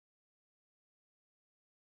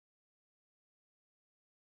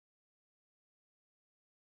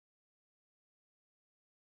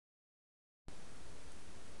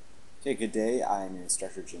Okay, good day. I'm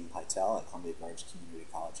instructor Jim Pytel at Columbia Gorge Community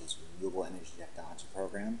College's Renewable Energy Technology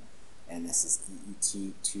program, and this is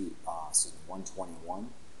EET 121,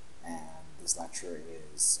 and this lecture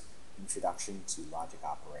is Introduction to Logic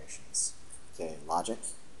Operations. Okay, logic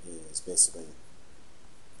is basically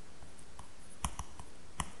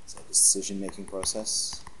a decision-making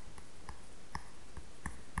process.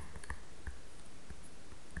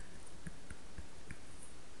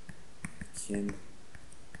 Akin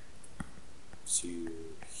to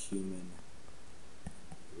human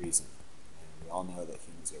reason, and we all know that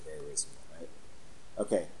humans are very reasonable, right?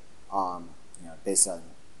 Okay, based on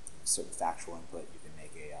certain factual input, you can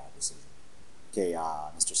make a decision. Okay,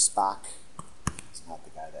 Mr. Spock is not the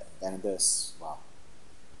guy that invented this. Well,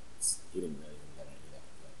 he didn't really invent it either,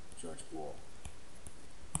 but George Boole.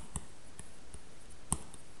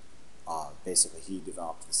 Basically, he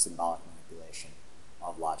developed the symbolic manipulation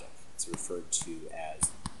of logic. It's referred to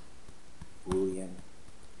as Boolean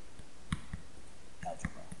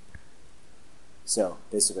algebra. So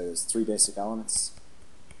basically there's three basic elements,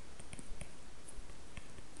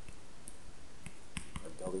 or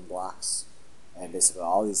building blocks, and basically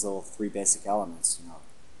all these little three basic elements,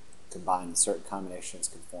 combined in certain combinations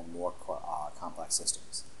can form more complex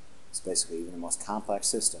systems. So basically even the most complex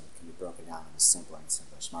system can be broken down into simpler and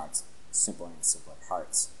simpler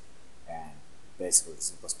parts, and basically the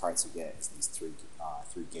simplest parts you get is these three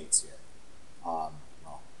gates here. Well,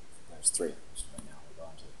 there's three. So right now we'll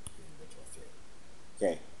go into the individual three.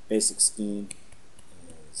 Okay, basic scheme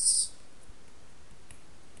is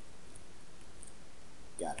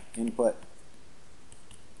got an input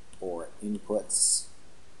or inputs.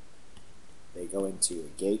 They go into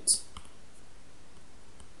a gate,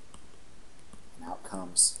 and out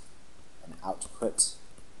comes an output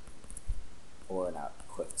or an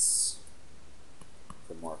outputs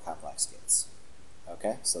for more complex gates.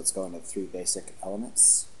 Okay, so let's go into the three basic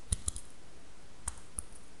elements.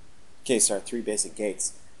 Okay, so our three basic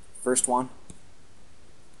gates. First one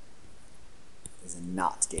is a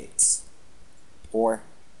NOT gate, or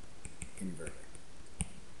inverter.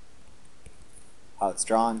 How it's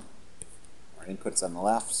drawn, our input's on the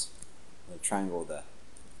left, we'll triangle with a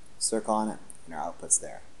circle on it, and our output's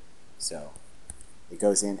there. So it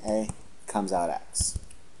goes in A, comes out X.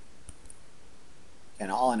 And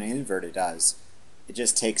all an inverter does, it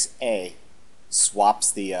just takes A,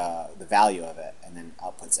 swaps the value of it, and then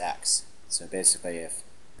outputs X. So basically if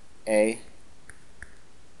A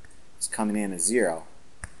is coming in as 0,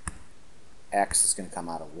 X is going to come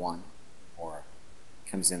out of 1, or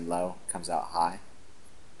comes in low, comes out high.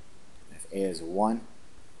 And if A is 1,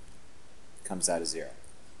 it comes out of 0.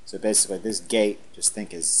 So basically this gate, just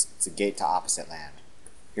think it's a gate to opposite land.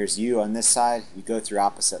 Here's you on this side, you go through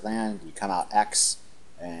opposite land, you come out X,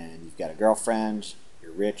 and you've got a girlfriend,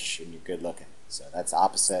 you're rich, and you're good looking. So that's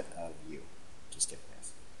opposite of you. Just kidding,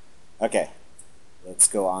 guys. Okay, let's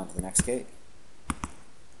go on to the next gate.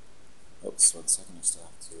 Oops, 1 second, I still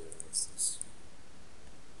have to erase this.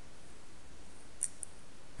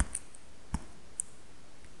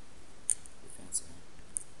 Pretty fancy, huh?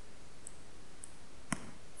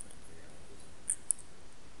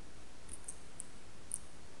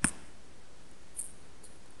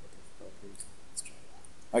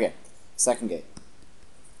 Okay, second gate.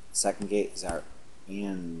 Second gate is our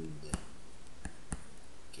AND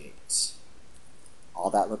gate. All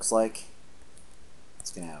that looks like,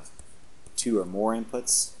 it's going to have 2 or more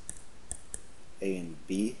inputs, A and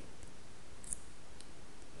B.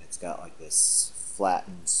 And it's got like this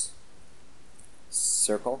flattened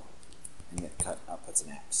circle, and it outputs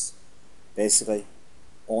an X. Basically,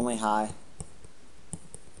 only high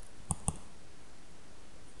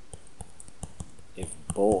if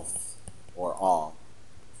both or all,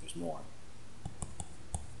 if there's more,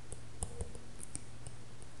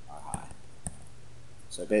 are high.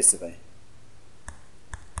 So basically,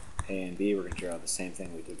 A and B, we're going to draw the same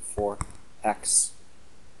thing we did before. X,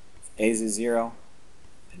 if A is a 0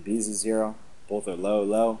 and B is a 0, both are low,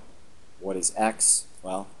 low. What is X?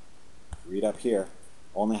 Well, read up here,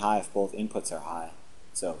 only high if both inputs are high.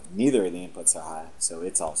 So neither of the inputs are high, so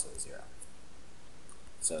it's also a 0.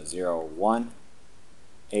 So 0, 1,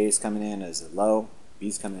 A is coming in as a low, B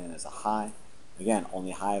is coming in as a high. Again,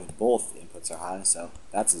 only high if both inputs are high, so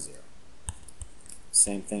that's a 0.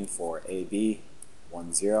 Same thing for AB,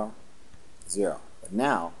 1, 0, 0. But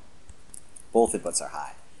now, both inputs are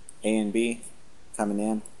high. A and B coming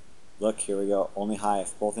in. Look, here we go. Only high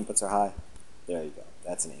if both inputs are high. There you go.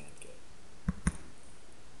 That's an AND gate.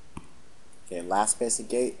 Okay, last basic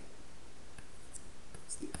gate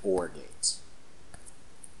is the OR gate.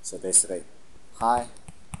 So basically, high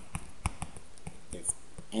if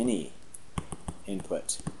any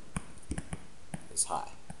input is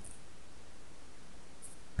high.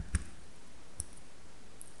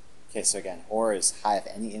 Okay, so again, or is high if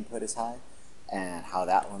any input is high, and how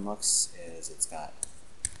that one looks is it's got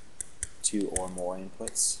two or more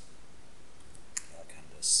inputs. I'll kind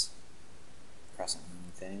of just crescent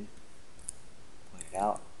moon thing, point it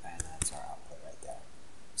out, and that's our output right there.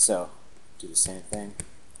 So do the same thing.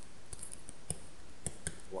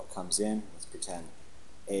 What comes in, let's pretend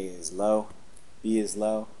A is low, B is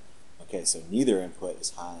low. Okay, so neither input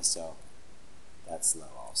is high, so that's low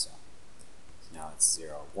also. So now it's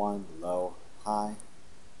 0, 1, low, high,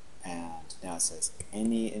 and now it says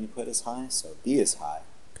any input is high, so B is high,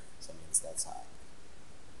 so that means that's high.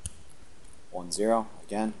 1, 0,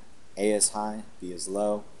 again, A is high, B is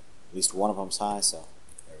low, at least one of them's high, so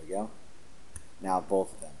there we go. Now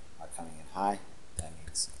both of them are coming in high, that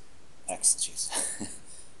means X, geez,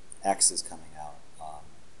 X is coming out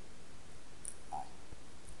high.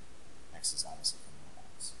 X is obviously coming out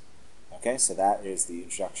X. Okay, so that is the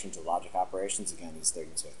introduction to logic operations. Again, these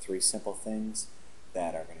things are three simple things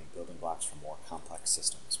that are going to be building blocks for more complex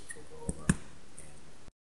systems, which we'll go over